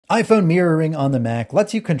iPhone mirroring on the Mac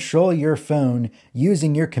lets you control your phone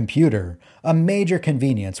using your computer, a major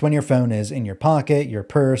convenience when your phone is in your pocket, your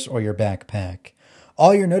purse, or your backpack.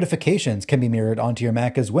 All your notifications can be mirrored onto your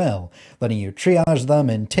Mac as well, letting you triage them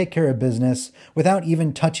and take care of business without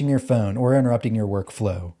even touching your phone or interrupting your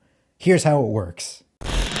workflow. Here's how it works.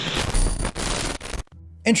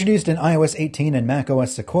 Introduced in iOS 18 and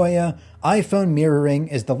macOS Sequoia, iPhone mirroring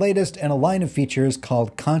is the latest in a line of features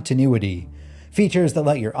called continuity. Features that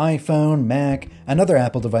let your iPhone, Mac, and other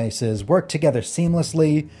Apple devices work together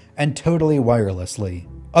seamlessly and totally wirelessly.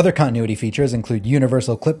 Other continuity features include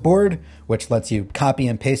Universal Clipboard, which lets you copy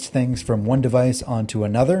and paste things from one device onto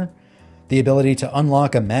another, the ability to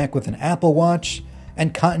unlock a Mac with an Apple Watch,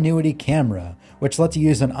 and Continuity Camera, which lets you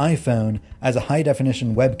use an iPhone as a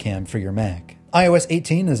high-definition webcam for your Mac. iOS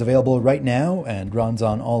 18 is available right now and runs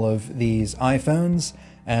on all of these iPhones,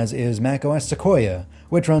 as is macOS Sequoia,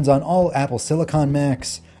 which runs on all Apple Silicon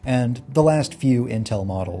Macs and the last few Intel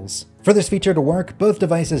models. For this feature to work, both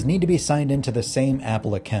devices need to be signed into the same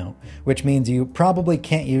Apple account, which means you probably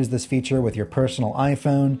can't use this feature with your personal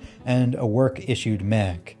iPhone and a work-issued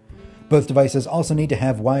Mac. Both devices also need to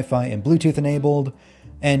have Wi-Fi and Bluetooth enabled,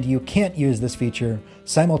 and you can't use this feature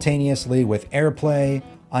simultaneously with AirPlay,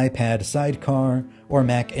 iPad Sidecar, or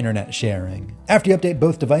Mac Internet sharing. After you update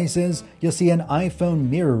both devices, you'll see an iPhone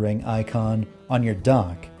mirroring icon on your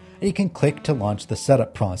dock, and you can click to launch the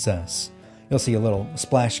setup process. You'll see a little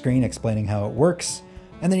splash screen explaining how it works,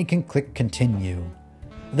 and then you can click Continue.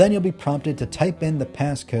 Then you'll be prompted to type in the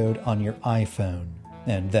passcode on your iPhone,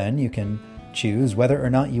 and then you can choose whether or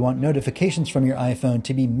not you want notifications from your iPhone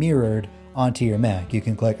to be mirrored onto your Mac. You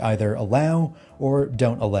can click either Allow or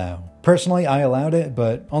Don't Allow. Personally, I allowed it,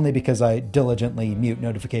 but only because I diligently mute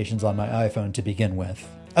notifications on my iPhone to begin with.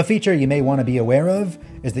 A feature you may want to be aware of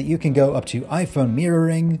is that you can go up to iPhone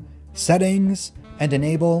mirroring, Settings, and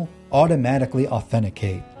enable Automatically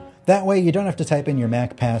Authenticate. That way you don't have to type in your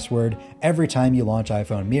Mac password every time you launch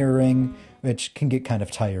iPhone mirroring, which can get kind of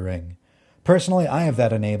tiring. Personally, I have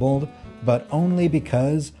that enabled, but only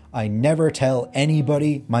because I never tell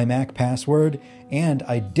anybody my Mac password, and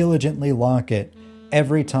I diligently lock it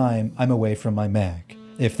every time I'm away from my Mac.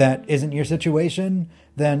 If that isn't your situation,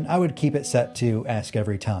 then I would keep it set to Ask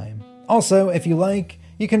Every Time. Also, if you like,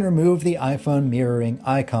 you can remove the iPhone mirroring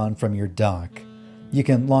icon from your dock. You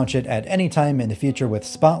can launch it at any time in the future with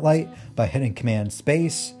Spotlight by hitting Command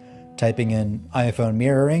Space, typing in iPhone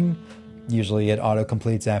mirroring, usually it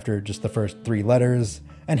autocompletes after just the first 3 letters,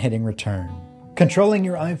 and hitting Return. Controlling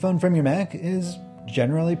your iPhone from your Mac is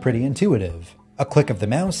generally pretty intuitive. A click of the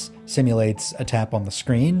mouse simulates a tap on the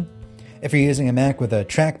screen. If you're using a Mac with a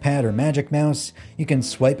trackpad or Magic Mouse, you can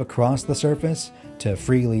swipe across the surface to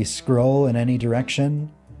freely scroll in any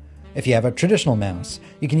direction. If you have a traditional mouse,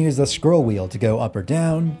 you can use the scroll wheel to go up or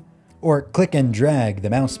down, or click and drag the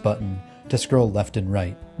mouse button to scroll left and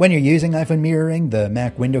right. When you're using iPhone mirroring, the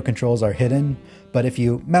Mac window controls are hidden, but if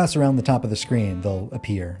you mouse around the top of the screen, they'll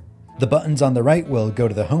appear. The buttons on the right will go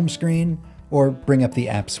to the home screen or bring up the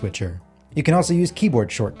app switcher. You can also use keyboard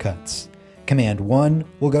shortcuts. Command 1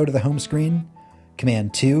 will go to the home screen,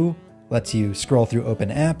 Command 2 lets you scroll through open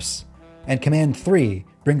apps, and Command 3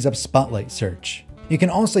 brings up Spotlight Search. You can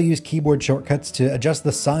also use keyboard shortcuts to adjust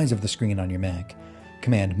the size of the screen on your Mac.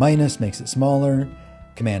 Command minus makes it smaller,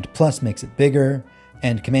 Command plus makes it bigger,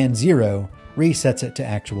 and Command 0 resets it to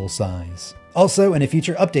actual size. Also, in a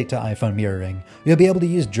future update to iPhone mirroring, you'll be able to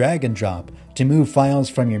use drag and drop to move files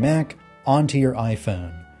from your Mac onto your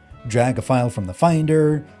iPhone. Drag a file from the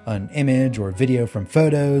Finder, an image or video from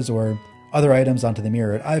Photos, or other items onto the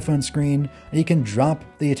mirrored iPhone screen, and you can drop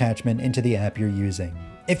the attachment into the app you're using.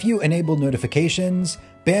 If you enable notifications,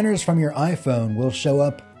 banners from your iPhone will show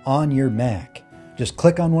up on your Mac. Just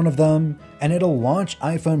click on one of them, and it'll launch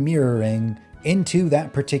iPhone mirroring into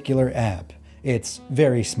that particular app. It's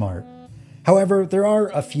very smart. However, there are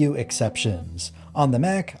a few exceptions. On the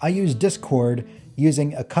Mac, I use Discord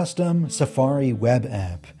using a custom Safari web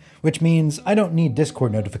app, which means I don't need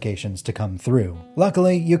Discord notifications to come through.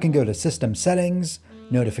 Luckily, you can go to System Settings,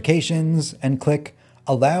 Notifications, and click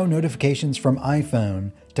Allow Notifications from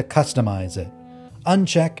iPhone to customize it.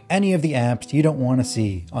 Uncheck any of the apps you don't want to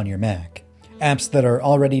see on your Mac. Apps that are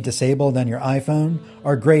already disabled on your iPhone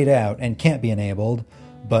are grayed out and can't be enabled,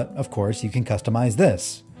 but of course you can customize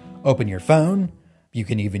this. Open your phone, you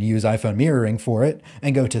can even use iPhone mirroring for it,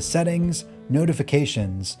 and go to Settings,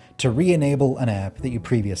 Notifications to re-enable an app that you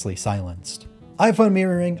previously silenced. iPhone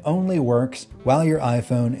mirroring only works while your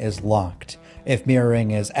iPhone is locked. If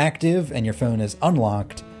mirroring is active and your phone is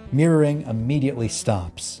unlocked, mirroring immediately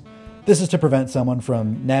stops. This is to prevent someone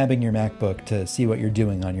from nabbing your MacBook to see what you're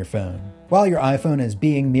doing on your phone. While your iPhone is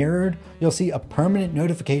being mirrored, you'll see a permanent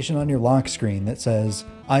notification on your lock screen that says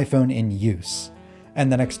iPhone in use.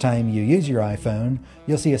 And the next time you use your iPhone,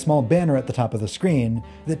 you'll see a small banner at the top of the screen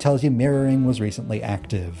that tells you mirroring was recently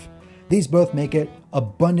active. These both make it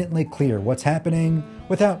abundantly clear what's happening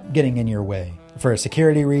without getting in your way. For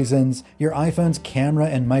security reasons, your iPhone's camera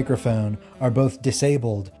and microphone are both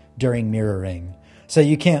disabled during mirroring. So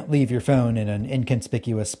you can't leave your phone in an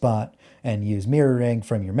inconspicuous spot and use mirroring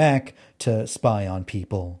from your Mac to spy on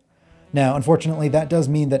people. Now, unfortunately, that does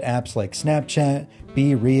mean that apps like Snapchat,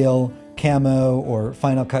 Be Real, Camo, or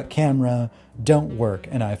Final Cut Camera don't work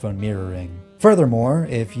in iPhone mirroring. Furthermore,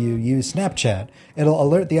 if you use Snapchat, it'll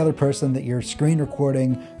alert the other person that you're screen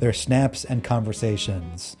recording their snaps and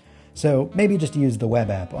conversations. So maybe just use the web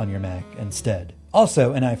app on your Mac instead.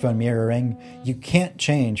 Also, in iPhone mirroring, you can't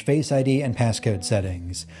change Face ID and passcode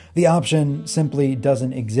settings. The option simply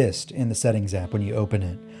doesn't exist in the Settings app when you open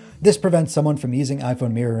it. This prevents someone from using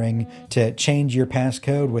iPhone mirroring to change your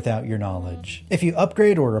passcode without your knowledge. If you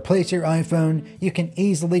upgrade or replace your iPhone, you can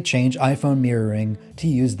easily change iPhone mirroring to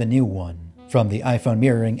use the new one. From the iPhone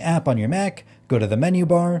mirroring app on your Mac, go to the menu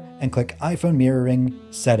bar and click iPhone Mirroring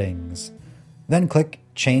Settings. Then click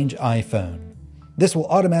Change iPhone. This will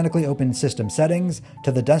automatically open System Settings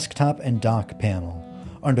to the Desktop and Dock panel.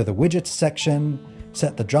 Under the Widgets section,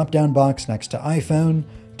 set the drop-down box next to iPhone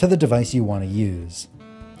to the device you want to use.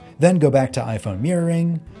 Then go back to iPhone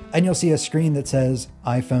Mirroring, and you'll see a screen that says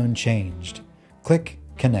iPhone Changed. Click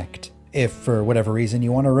Connect. If for whatever reason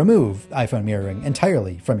you want to remove iPhone Mirroring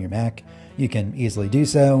entirely from your Mac, you can easily do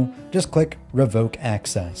so. Just click Revoke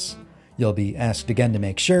Access. You'll be asked again to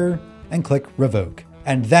make sure, and click Revoke.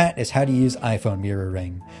 And that is how to use iPhone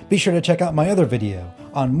mirroring. Be sure to check out my other video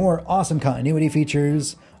on more awesome continuity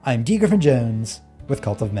features. I'm Griffin Jones with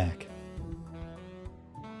Cult of Mac.